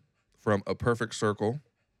from A Perfect Circle.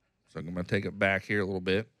 So I'm going to take it back here a little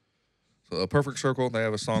bit. So A Perfect Circle, they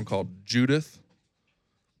have a song called Judith.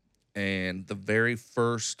 And the very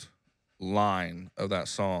first line of that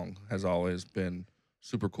song has always been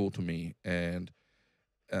super cool to me. And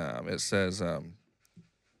it says,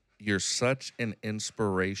 you're such an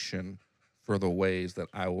inspiration for the ways that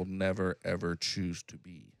I will never, ever choose to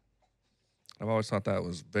be. I've always thought that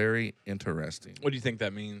was very interesting. What do you think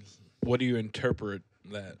that means? What do you interpret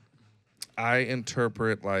that? I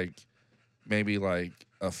interpret maybe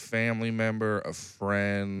a family member, a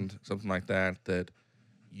friend, something like that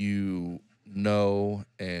you know,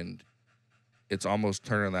 and it's almost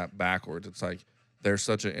turning that backwards. It's like they're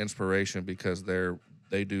such an inspiration because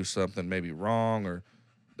they do something maybe wrong or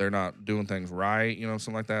they're not doing things right,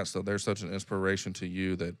 something like that. So they're such an inspiration to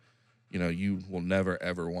you that you will never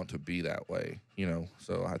ever want to be that way.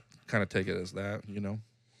 So I kind of take it as that.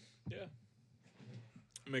 Yeah.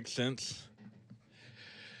 Makes sense.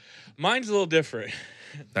 Mine's a little different.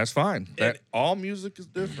 That's fine. That all music is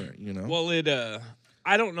different. Well,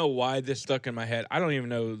 I don't know why this stuck in my head. I don't even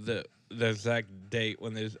know the exact date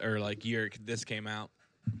when this or like year this came out.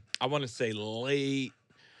 I want to say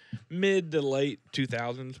mid to late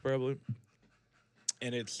 2000s probably.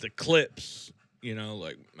 And it's the Clips,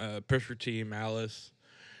 like Pusha T, Malice.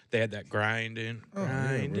 They had that grinding.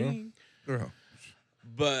 Yeah.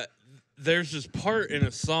 But there's this part in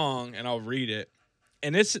a song, and I'll read it.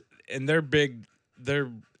 And they're big.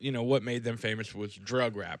 They're what made them famous was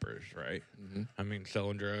drug rappers, right? Mm-hmm. I mean,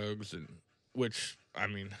 selling drugs, which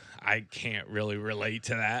I can't really relate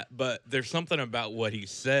to that. But there's something about what he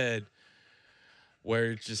said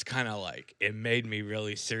where it's just kind of like it made me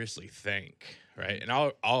really seriously think, right? And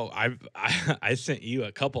I sent you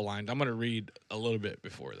a couple lines. I'm gonna read a little bit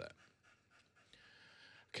before that.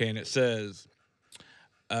 Okay, and it says,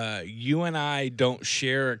 "You and I don't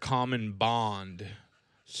share a common bond,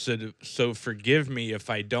 so forgive me if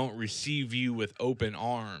I don't receive you with open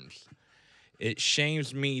arms. It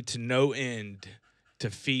shames me to no end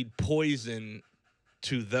to feed poison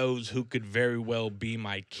to those who could very well be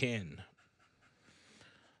my kin."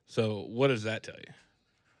 So what does that tell you?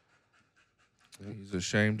 He's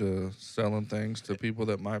ashamed of selling things to people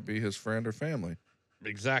that might be his friend or family.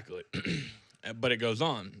 Exactly. But it goes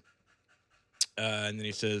on. And then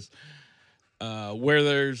he says, where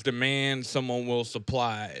there's demand, someone will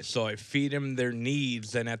supply. So I feed them their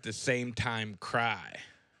needs and at the same time cry.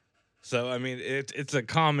 So, it's a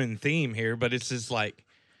common theme here, but it's just like,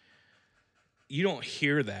 you don't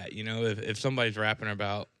hear that, if somebody's rapping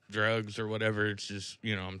about drugs or whatever, it's just,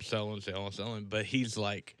 I'm selling. But he's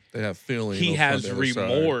like, they have feelings. He has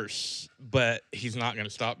remorse, but he's not going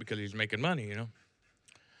to stop because he's making money,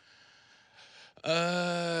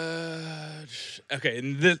 Okay,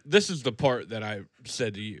 and this is the part that I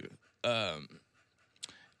said to you.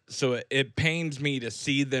 So it pains me to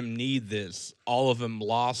see them need this. All of them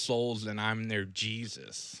lost souls, and I'm their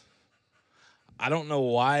Jesus. I don't know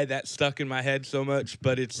why that stuck in my head so much,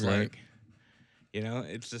 but it's right. like,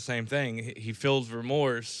 it's the same thing. He feels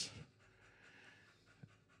remorse.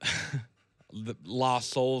 The lost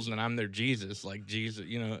souls, and I'm their Jesus. Like Jesus,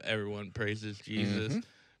 everyone praises Jesus,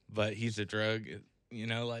 but he's a drug.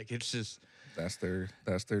 It's just that's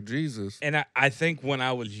their Jesus. And I think when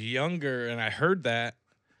I was younger and I heard that,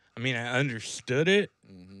 I understood it,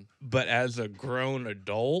 but as a grown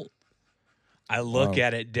adult, I look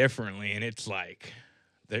at it differently, and it's like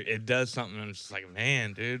it does something. I'm just like,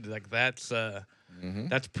 man, dude, like that's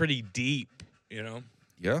pretty deep,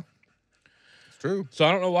 Yeah, it's true. So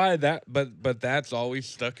I don't know why that, but that's always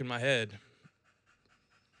stuck in my head.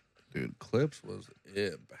 Dude, Clips was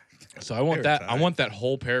it back then. So I want that. I want that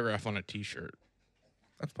whole paragraph on a T-shirt.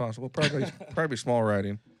 That's possible. Probably small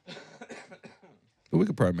writing. But we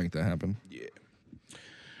could probably make that happen. Yeah.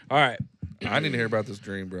 All right. I need to hear about this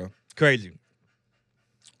dream, bro. Crazy.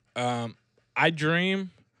 I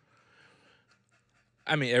dream.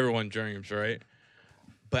 Everyone dreams, right?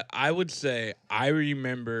 But I would say I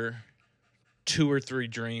remember 2 or 3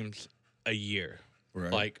 dreams a year.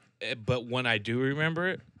 Right. But when I do remember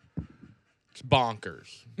it, it's bonkers.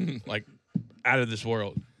 Like, out of this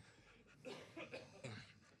world.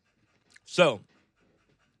 So,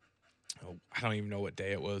 I don't even know what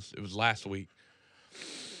day it was. It was last week.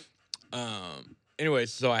 Anyway,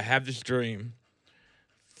 so I have this dream.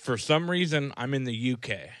 For some reason, I'm in the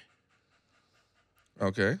UK.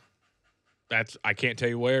 Okay. I can't tell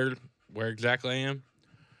you where exactly I am.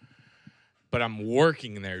 But I'm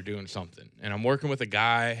working there doing something. And I'm working with a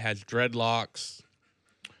guy, has dreadlocks.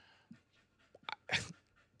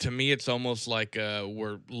 To me, it's almost like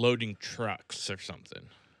we're loading trucks or something.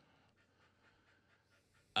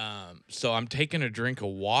 So I'm taking a drink of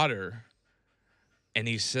water, and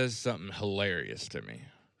he says something hilarious to me.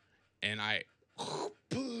 And I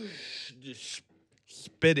just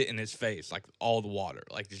spit it in his face, like all the water.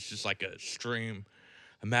 Like it's just like a stream.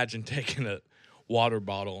 Imagine taking a water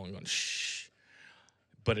bottle and going, shh.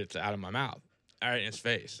 But it's out of my mouth, right in his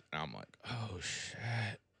face. And I'm like, oh,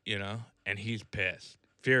 shit, And he's pissed,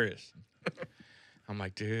 furious. I'm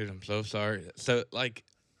like, dude, I'm so sorry. So,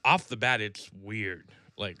 off the bat, it's weird.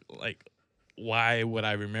 Like, why would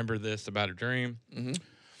I remember this about a dream? Mm-hmm.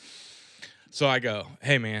 So I go,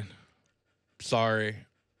 hey, man, sorry.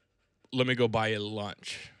 Let me go buy you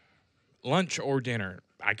lunch or dinner.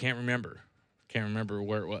 I can't remember. Can't remember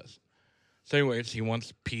where it was. So anyways, he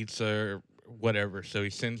wants pizza or whatever. So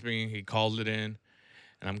he calls it in,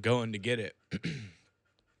 and I'm going to get it.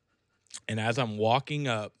 And as I'm walking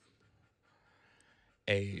up,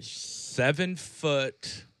 a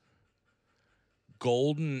 7-foot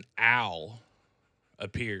golden owl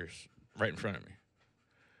appears right in front of me.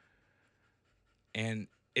 And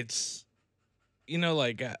it's,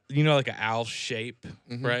 like an owl shape,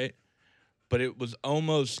 right? But it was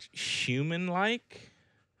almost human-like,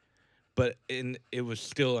 but it was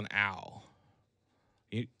still an owl.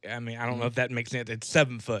 I don't know if that makes sense. It's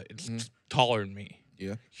 7 foot. It's taller than me.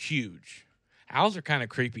 Yeah. Huge. Owls are kind of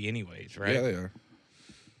creepy anyways, right? Yeah, they are.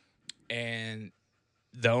 And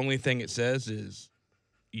the only thing it says is,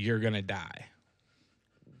 you're going to die.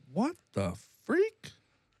 What the freak?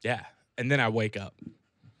 Yeah. And then I wake up.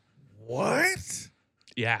 What?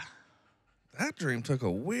 Yeah. That dream took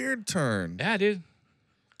a weird turn. Yeah, dude.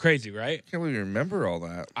 Crazy, right? Can't believe you remember all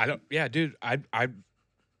that. Yeah, dude. I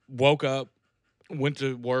woke up, went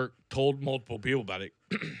to work, told multiple people about it.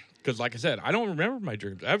 Because, like I said, I don't remember my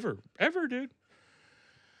dreams ever, dude.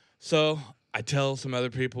 So I tell some other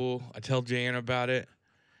people, I tell Jan about it.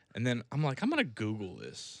 And then I'm like, I'm going to Google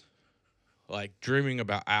this. Like, dreaming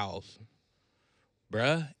about owls.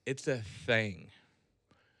 Bruh, it's a thing.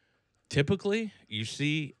 Typically, you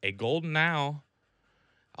see a golden owl,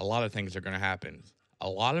 a lot of things are going to happen. A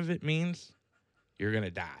lot of it means you're going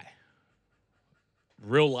to die.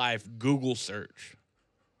 Real life Google search.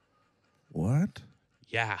 What?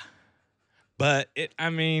 Yeah. But a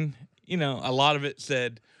lot of it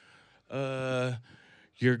said,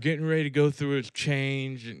 you're getting ready to go through a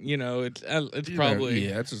change. And, it's probably.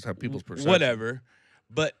 Yeah, it's just how people's perception. Whatever.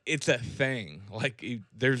 But it's a thing. Like,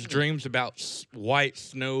 there's dreams about white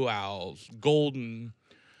snow owls, golden,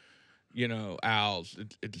 owls.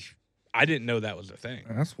 I didn't know that was a thing.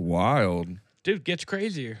 That's wild. Dude, it gets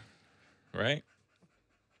crazier, right?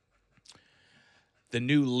 The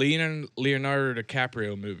new Leonardo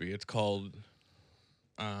DiCaprio movie. It's called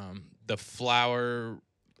The Flower.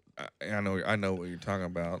 I know what you're talking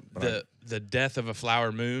about. But The Death of a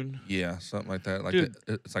Flower Moon. Yeah, something like that. Like Dude.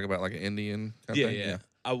 it's like about like an Indian kind of thing. Yeah.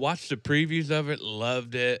 I watched the previews of it,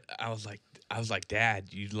 loved it. I was like, Dad,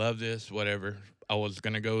 you love this, whatever. I was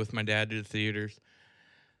gonna go with my dad to the theaters.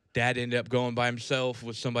 Dad ended up going by himself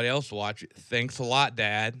with somebody else to watch it. Thanks a lot,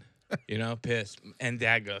 Dad. Pissed. And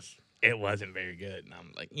Dad goes, it wasn't very good. And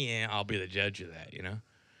I'm like, yeah, I'll be the judge of that,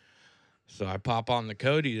 So I pop on the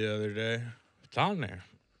Cody the other day. It's on there.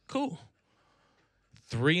 Cool.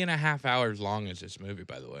 3.5 hours long is this movie,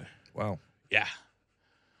 by the way. Wow. Yeah.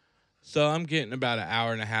 So I'm getting about an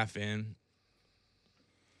hour and a half in.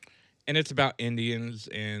 And it's about Indians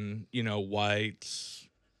and, whites.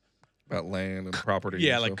 About land and property.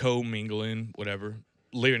 Yeah, and like stuff. co-mingling, whatever.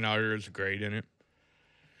 Leonardo is great in it.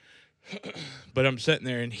 But I'm sitting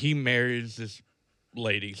there and he marries this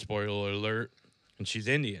lady, spoiler alert, and she's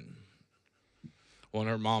Indian. Well, and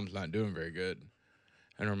her mom's not doing very good.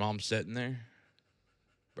 And her mom's sitting there.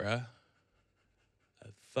 Bruh. A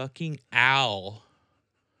fucking owl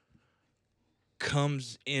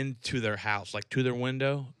comes into their house, like to their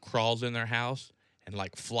window, crawls in their house, and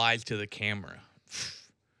like flies to the camera.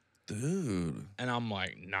 Dude. And I'm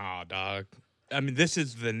like, nah, dog. This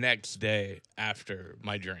is the next day after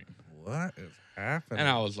my dream. What is happening? And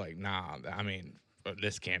I was like, nah,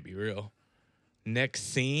 this can't be real. Next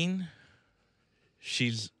scene,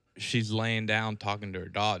 she's laying down talking to her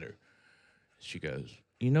daughter. She goes,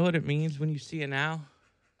 you know what it means when you see an owl?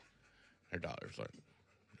 Her daughter's like,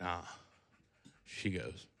 nah. She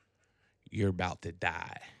goes, you're about to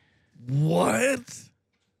die. What?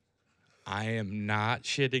 I am not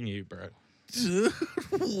shitting you, bro. Dude,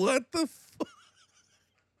 what the fuck?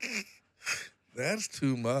 That's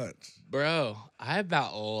too much. Bro, I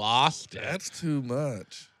about lost it. That's too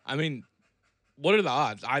much. What are the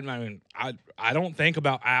odds? I don't think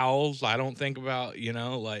about owls. I don't think about,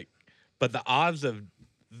 but the odds of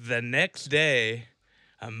the next day,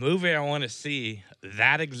 a movie I want to see,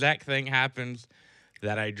 that exact thing happens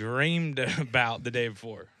that I dreamed about the day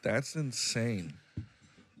before. That's insane.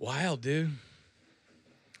 Wild, dude.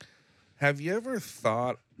 Have you ever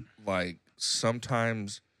thought, like,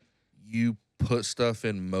 sometimes you put stuff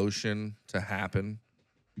in motion to happen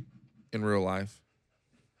in real life?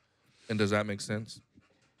 And does that make sense?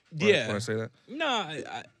 Yeah. When I say that? No,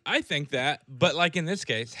 I think that. But, like, in this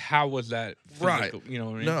case, how was that physical? Right. You know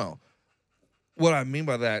what I mean? No. What I mean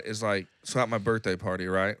by that is, like, so at my birthday party,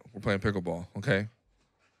 right? We're playing pickleball, okay?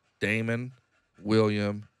 Damon,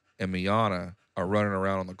 William, and Miana are running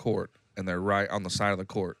around on the court, and they're right on the side of the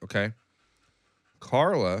court, okay?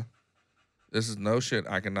 Carla, this is no shit.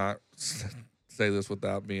 I cannot say this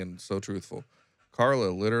without being so truthful.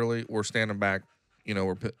 Carla, literally, we're standing back,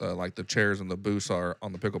 we're like the chairs and the booths are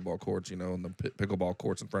on the pickleball courts, and the pickleball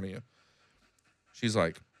courts in front of you. she's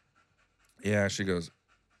like, yeah, she goes,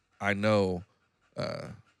 I know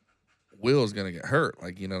Will's gonna get hurt.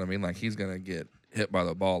 Like, you know what I mean? Like, he's gonna get hit by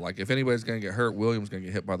the ball. Like, if anybody's gonna get hurt, William's gonna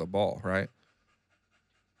get hit by the ball, right?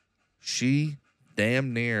 She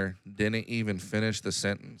damn near didn't even finish the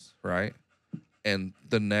sentence, right? And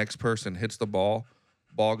the next person hits the ball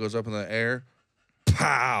goes up in the air,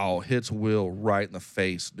 pow, hits Will right in the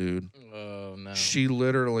face, dude. Oh, no. She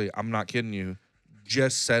literally, I'm not kidding you,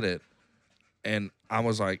 just said it. And I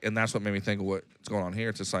was like, and that's what made me think of what's going on here.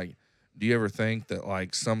 It's just like, do you ever think that,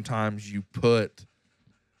 like, sometimes you put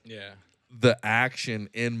Yeah. the action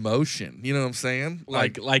in motion? You know what I'm saying?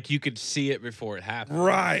 Like you could see it before it happened.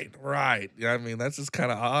 Right. Yeah, I mean, that's just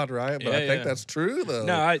kind of odd, right? But Yeah, I think yeah. that's true, though.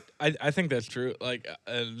 No, I think that's true. Like,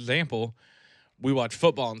 an example, we watch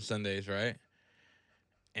football on Sundays, right?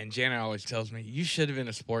 And Janet always tells me, you should have been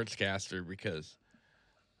a sportscaster because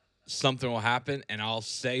something will happen and I'll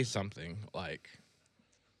say something like,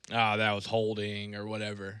 oh, that was holding or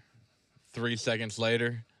whatever. 3 seconds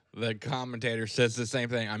later, the commentator says the same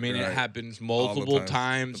thing. I mean, Right. it happens All the multiple time.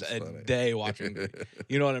 times That's a funny. day watching.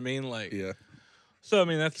 You know what I mean? Like, Yeah. so, I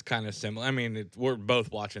mean, that's kind of similar. I mean, we're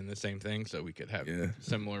both watching the same thing, so we could have Yeah.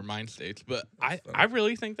 similar mind states. But funny. I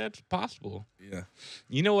really think that's possible. Yeah.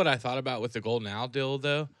 You know what I thought about with the Golden Owl deal,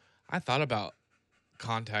 though? I thought about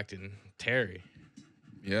contacting Terry.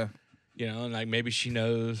 Yeah. You know, and like maybe she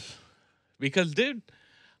knows. Because, dude,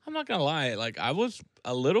 I'm not going to lie. Like, I was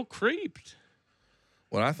a little creeped.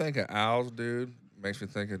 When I think of owls, dude, makes me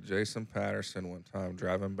think of Jason Patterson one time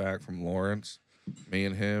driving back from Lawrence. Me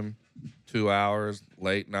and him, 2 hours,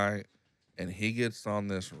 late night, and he gets on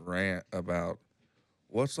this rant about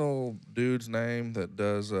what's old dude's name that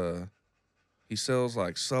does he sells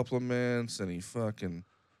like supplements and he fucking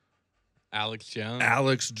Alex Jones.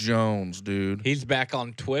 Alex Jones, dude. He's back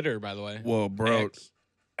on Twitter, by the way. Well, bro, X.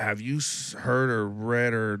 have you heard or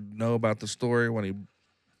read or know about the story when he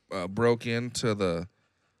broke into the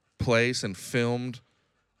place and filmed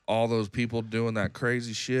all those people doing that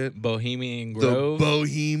crazy shit? Bohemian Grove. The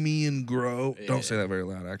Bohemian Grove. Yeah. Don't say that very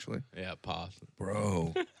loud, actually. Yeah, possible.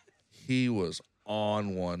 Bro, he was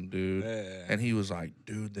on one, dude. Yeah. And he was like,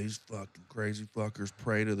 dude, these fucking crazy fuckers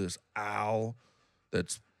pray to this owl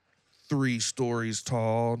that's 3 stories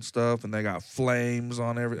tall and stuff, and they got flames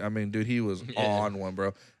on I mean, dude, he was Yeah. on one,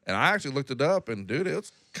 bro. And I actually looked it up, and dude,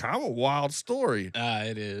 it's kind of a wild story.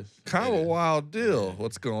 It is. Kind It of a is. wild deal.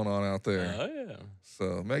 What's going on out there? Oh, yeah.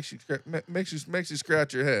 So makes you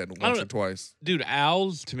scratch your head once or twice. Dude,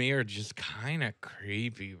 owls to me are just kind of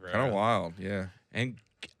creepy, bro. Kind of wild, yeah. And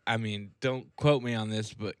I mean, don't quote me on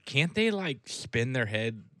this, but can't they like spin their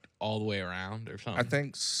head all the way around or something? I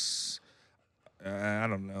think I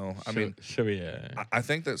don't know. I mean, should we? I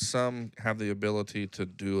think that some have the ability to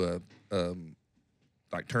do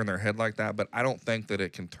like turn their head like that, but I don't think that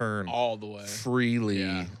it can turn all the way. freely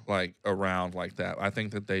Yeah. like around like that. I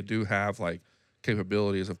think that they do have like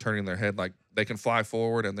capabilities of turning their head, like they can fly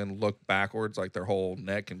forward and then look backwards, like their whole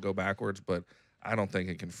neck can go backwards, but I don't think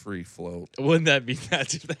it can free float. Wouldn't that be that?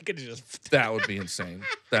 They could just That would be insane.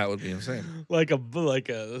 That would be insane. like a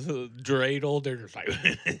dreidel. They're just like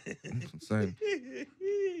It's insane.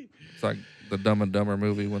 It's like the Dumb and Dumber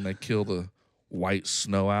movie when they kill the white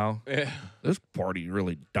snow owl. yeah. This party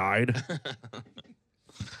really died.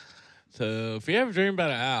 So if you ever dream about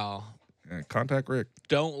an owl, Yeah, contact Rick.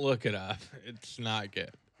 don't look it up. It's not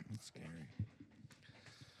good. That's scary.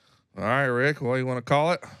 All right, Rick. What do you want to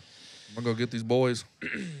call it? I'm gonna go get these boys.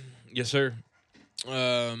 Yes, sir.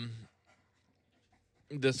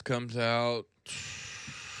 This comes out.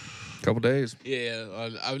 Couple days. Yeah,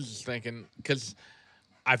 I was just thinking because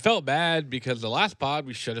I felt bad because the last pod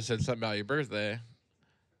we should have said something about your birthday.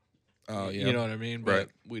 Oh yeah. You know what I mean? But Right.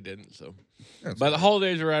 we didn't. So, That's but the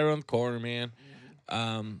holidays are right around the corner, man.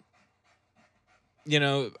 You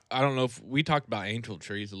know, I don't know if we talked about angel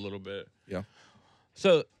trees a little bit. Yeah.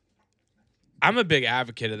 So, I'm a big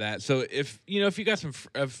advocate of that. So if you got some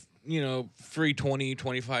free $20,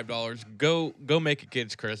 $25, go make a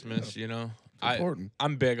kid's Christmas. You know, important.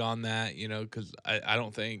 I'm big on that. You know, because I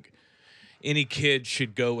don't think any kid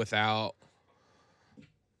should go without.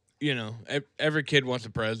 You know, every kid wants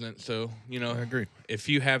a present. So you know, I agree. if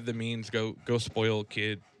you have the means, go spoil a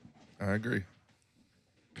kid I agree.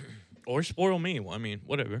 or spoil me. I mean,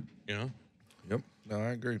 whatever. You know. Yep. No, I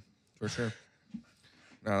agree for sure.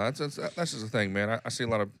 No, that's just the thing, man. I see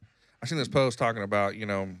I seen this post talking about, you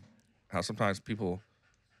know, how sometimes people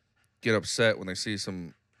get upset when they see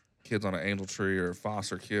some kids on an angel tree or a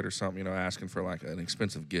foster kid or something, you know, asking for like an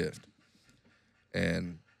expensive gift.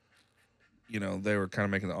 And, you know, they were kind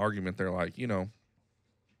of making the argument. They're like, you know,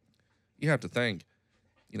 you have to think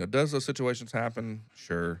does those situations happen?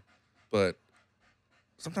 Sure. But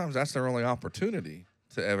sometimes that's their only opportunity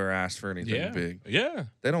to ever ask for anything big. Yeah.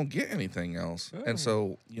 They don't get anything else. Oh. And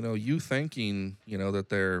so, you thinking, that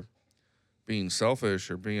they're being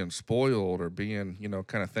selfish or being spoiled or being,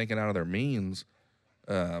 kind of thinking out of their means,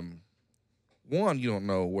 one, you don't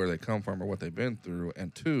know where they come from or what they've been through.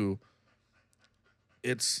 And two,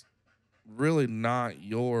 it's really not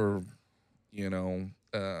your,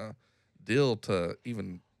 deal to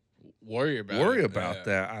even Worry about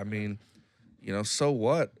that. I mean, so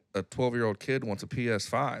what? A 12-year-old kid wants a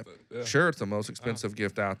PS5. Yeah. Sure, it's the most expensive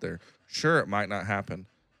gift out there. Sure, it might not happen.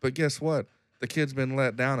 But guess what? The kid's been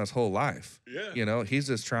let down his whole life. Yeah. He's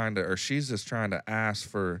just trying to, or she's just trying to ask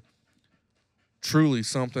for truly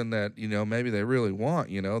something that, maybe they really want,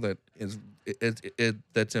 that is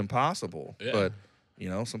that's impossible. Yeah. But,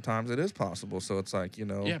 sometimes it is possible. So it's like, Yeah,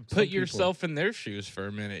 some put people- yourself in their shoes for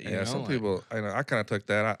a minute. You know? some like- people, I kind of took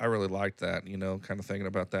that. I really liked that, kind of thinking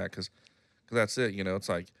about that because that's it. It's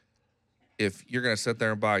like if you're going to sit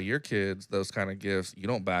there and buy your kids those kind of gifts, you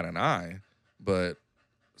don't bat an eye. But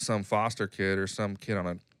some foster kid or some kid on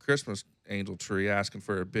a Christmas angel tree asking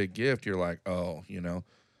for a big gift, you're like, oh,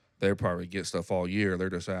 they probably get stuff all year. They're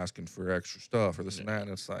just asking for extra stuff or this and that.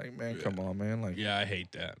 And it's like, man, come on, man. Like, Yeah, I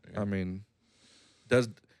hate that. I mean, does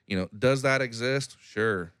that exist?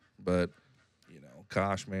 Sure. But,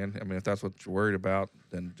 gosh, man, I mean, if that's what you're worried about,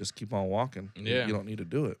 then just keep on walking. Yeah. You don't need to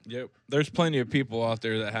do it. Yep. There's plenty of people out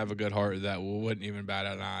there that have a good heart that wouldn't even bat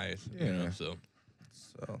an eye. Yeah. So,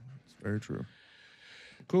 It's very true.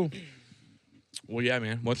 Cool. well, yeah,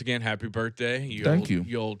 man. Once again, happy birthday. Thank you.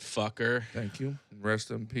 You old fucker. Thank you.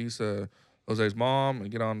 Rest in peace, Jose's mom. And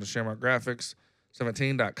get on to Shamrock Graphics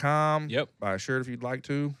 17.com. Yep. Buy a shirt if you'd like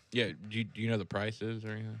to. Yeah. Do you know the prices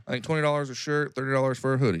or anything? I think $20 a shirt, $30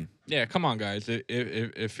 for a hoodie. Yeah, come on, guys.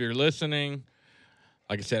 If you're listening,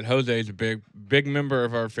 like I said, Jose's a big member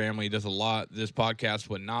of our family. He does a lot. This podcast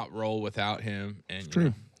would not roll without him. And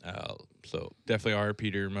true. So definitely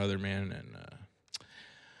RP to your mother, man. And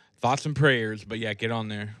thoughts and prayers. But yeah, get on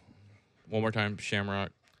there. One more time,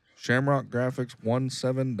 Shamrock.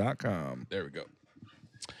 ShamrockGraphics17.com. There we go.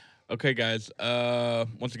 Okay, guys.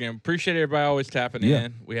 Once again, appreciate everybody always tapping Yeah.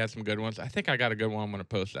 in. We had some good ones. I think I got a good one I'm going to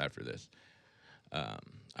post after this.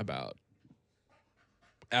 About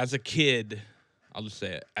as a kid, I'll just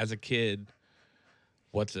say it. As a kid,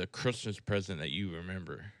 what's a Christmas present that you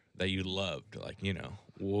remember that you loved? Like,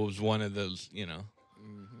 what was one of those,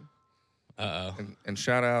 And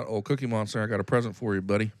shout out old Cookie Monster. I got a present for you,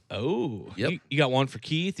 buddy. Oh, Yep. You got one for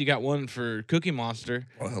Keith. You got one for Cookie Monster.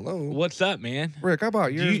 Well, hello. What's up, man? Rick, I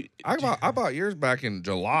bought yours. you- I bought yours back in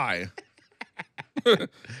July.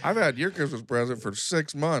 I've had your Christmas present for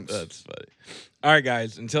 6 months. That's funny. All right,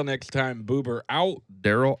 guys. Until next time, Boober out.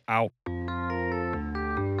 Daryl out.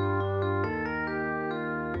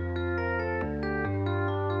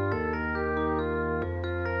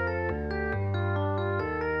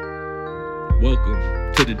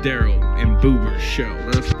 Welcome to the Daryl and Boober Show.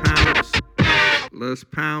 Let's pounce. Let's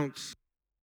pounce.